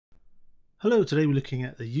Hello, today we're looking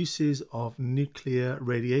at the uses of nuclear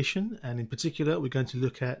radiation, and in particular we're going to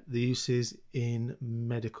look at the uses in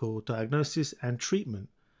medical diagnosis and treatment.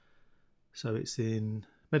 So it's in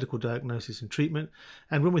medical diagnosis and treatment,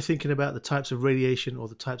 and when we're thinking about the types of radiation or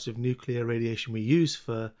the types of nuclear radiation we use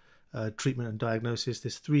for treatment and diagnosis,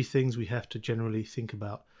 there's three things we have to generally think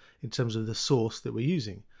about in terms of the source that we're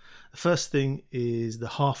using. The first thing is the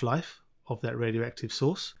half-life of that radioactive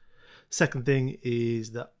source. Second thing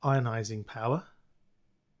is the ionizing power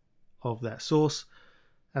of that source.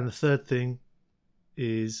 And the third thing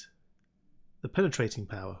is the penetrating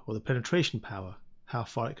power or the penetration power, how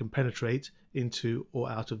far it can penetrate into or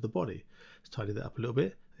out of the body. Let's tidy that up a little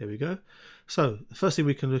bit. There we go. So the first thing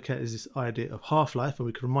we can look at is this idea of half-life, and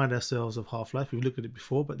we can remind ourselves of half-life. We've looked at it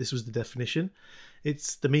before, but this was the definition.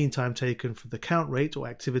 It's the mean time taken for the count rate or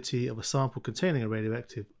activity of a sample containing a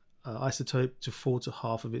radioactive isotope to fall to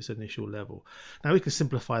half of its initial level. Now we can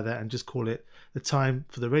simplify that and just call it the time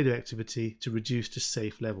for the radioactivity to reduce to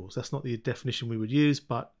safe levels. That's not the definition we would use,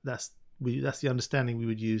 but that's the understanding we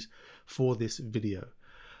would use for this video.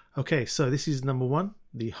 Okay, so this is number one,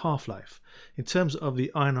 the half-life. In terms of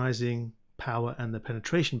the ionizing power and the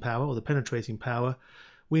penetration power or the penetrating power,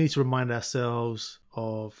 we need to remind ourselves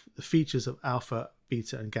of the features of alpha,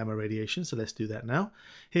 beta and gamma radiation. So let's do that now.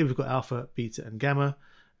 Here we've got alpha, beta and gamma.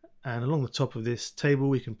 And along the top of this table,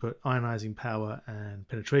 we can put ionizing power and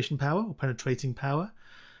penetration power or penetrating power.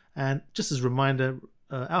 And just as a reminder,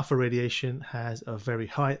 alpha radiation has a very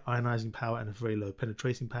high ionizing power and a very low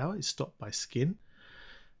penetrating power. It's stopped by skin.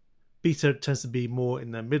 Beta tends to be more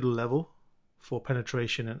in the middle level for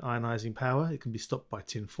penetration and ionizing power. It can be stopped by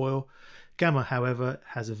tin foil. Gamma, however,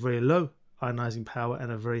 has a very low ionizing power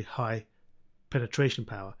and a very high penetration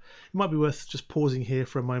power. It might be worth just pausing here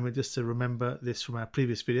for a moment just to remember this from our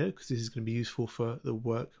previous video, because this is going to be useful for the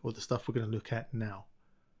work or the stuff we're going to look at now.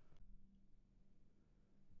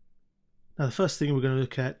 Now the first thing we're going to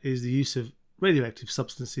look at is the use of radioactive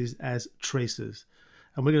substances as tracers,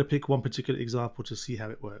 and we're going to pick one particular example to see how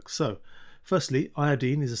it works. So firstly,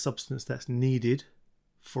 iodine is a substance that's needed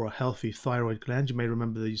for a healthy thyroid gland. You may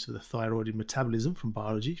remember the use of the thyroid in metabolism from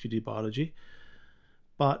biology if you do biology,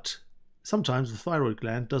 but sometimes the thyroid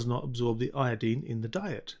gland does not absorb the iodine in the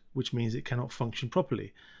diet, which means it cannot function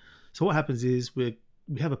properly. So what happens is we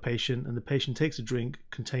have a patient, and the patient takes a drink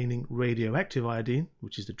containing radioactive iodine,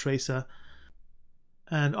 which is the tracer,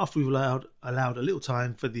 and after we've allowed a little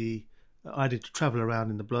time for the iodine to travel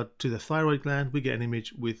around in the blood to the thyroid gland, we get an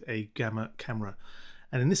image with a gamma camera.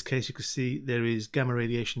 And in this case, you can see there is gamma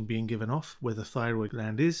radiation being given off where the thyroid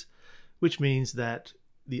gland is, which means that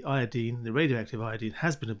the iodine, the radioactive iodine,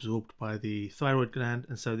 has been absorbed by the thyroid gland,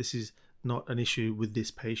 and so this is not an issue with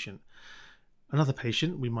this patient. Another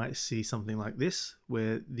patient, we might see something like this,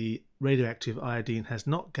 where the radioactive iodine has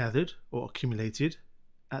not gathered or accumulated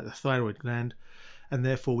at the thyroid gland, and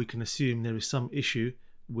therefore we can assume there is some issue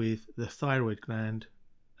with the thyroid gland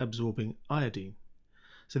absorbing iodine.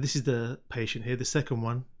 So this is the patient here, the second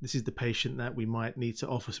one. This is the patient that we might need to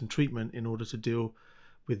offer some treatment in order to deal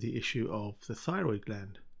with the issue of the thyroid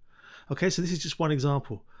gland. Okay, so this is just one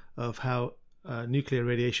example of how nuclear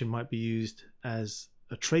radiation might be used as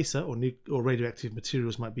a tracer, or radioactive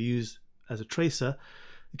materials might be used as a tracer.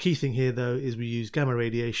 The key thing here, though, is we use gamma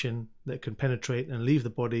radiation that can penetrate and leave the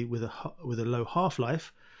body with a low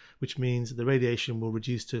half-life, which means the radiation will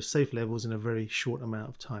reduce to safe levels in a very short amount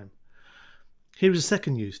of time. Here is a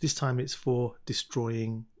second use. This time it's for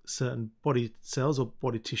destroying certain body cells or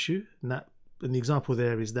body tissue, and the example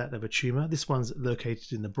there is that of a tumor. This one's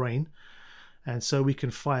located in the brain, and so we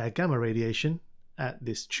can fire gamma radiation at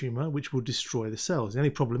this tumor, which will destroy the cells. The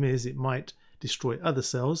only problem is it might destroy other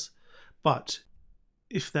cells, but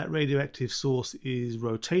if that radioactive source is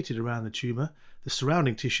rotated around the tumor, the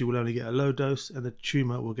surrounding tissue will only get a low dose and the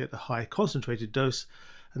tumor will get a high concentrated dose,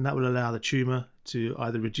 and that will allow the tumor to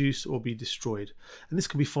either reduce or be destroyed. And this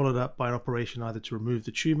can be followed up by an operation either to remove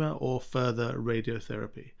the tumor or further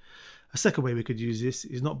radiotherapy. A second way we could use this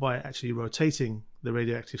is not by actually rotating the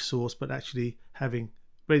radioactive source, but actually having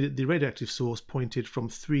the radioactive source pointed from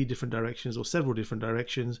three different directions or several different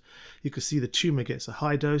directions. You can see the tumor gets a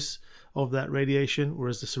high dose of that radiation,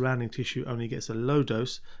 whereas the surrounding tissue only gets a low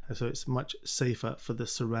dose, and so it's much safer for the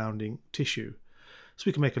surrounding tissue. So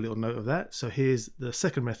we can make a little note of that. So here's the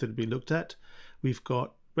second method to be looked at. We've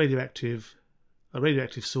got a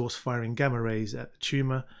radioactive source firing gamma rays at the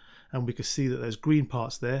tumor, and we can see that those green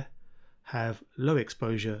parts there have low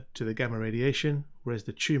exposure to the gamma radiation, whereas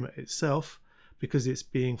the tumor itself, because it's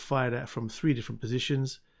being fired at from three different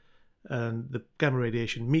positions and the gamma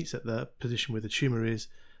radiation meets at the position where the tumor is,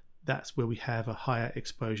 that's where we have a higher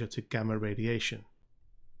exposure to gamma radiation.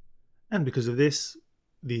 And because of this,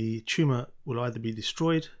 the tumour will either be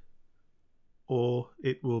destroyed or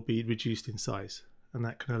it will be reduced in size, and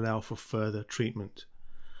that can allow for further treatment.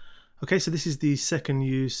 Okay, so this is the second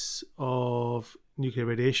use of nuclear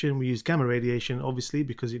radiation. We use gamma radiation, obviously,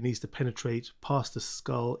 because it needs to penetrate past the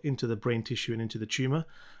skull into the brain tissue and into the tumour.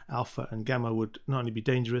 Alpha and gamma would not only be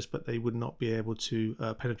dangerous, but they would not be able to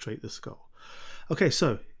penetrate the skull. Okay,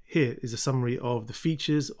 so here is a summary of the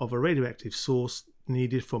features of a radioactive source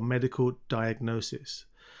needed for medical diagnosis.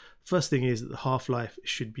 First thing is that the half-life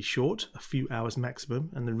should be short, a few hours maximum,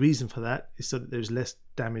 and the reason for that is so that there's less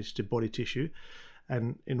damage to body tissue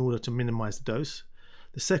and in order to minimize the dose.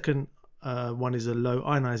 The second one is a low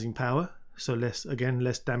ionizing power, so less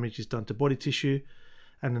damage is done to body tissue.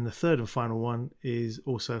 And then the third and final one is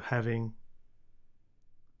also having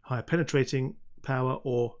higher penetrating power,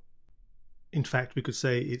 or in fact we could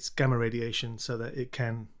say it's gamma radiation, so that it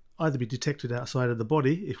can either be detected outside of the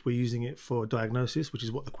body if we're using it for diagnosis, which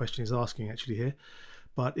is what the question is asking actually here.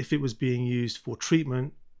 But if it was being used for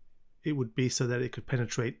treatment, it would be so that it could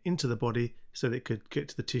penetrate into the body so that it could get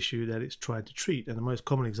to the tissue that it's trying to treat. And the most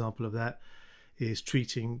common example of that is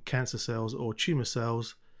treating cancer cells or tumor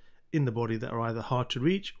cells in the body that are either hard to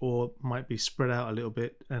reach or might be spread out a little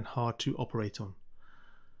bit and hard to operate on.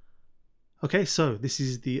 Okay, so this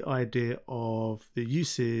is the idea of the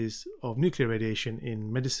uses of nuclear radiation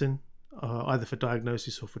in medicine, either for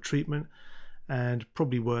diagnosis or for treatment, and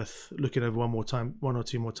probably worth looking over one or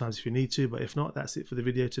two more times if you need to, but if not, that's it for the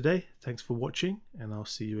video today. Thanks for watching, and I'll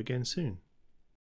see you again soon.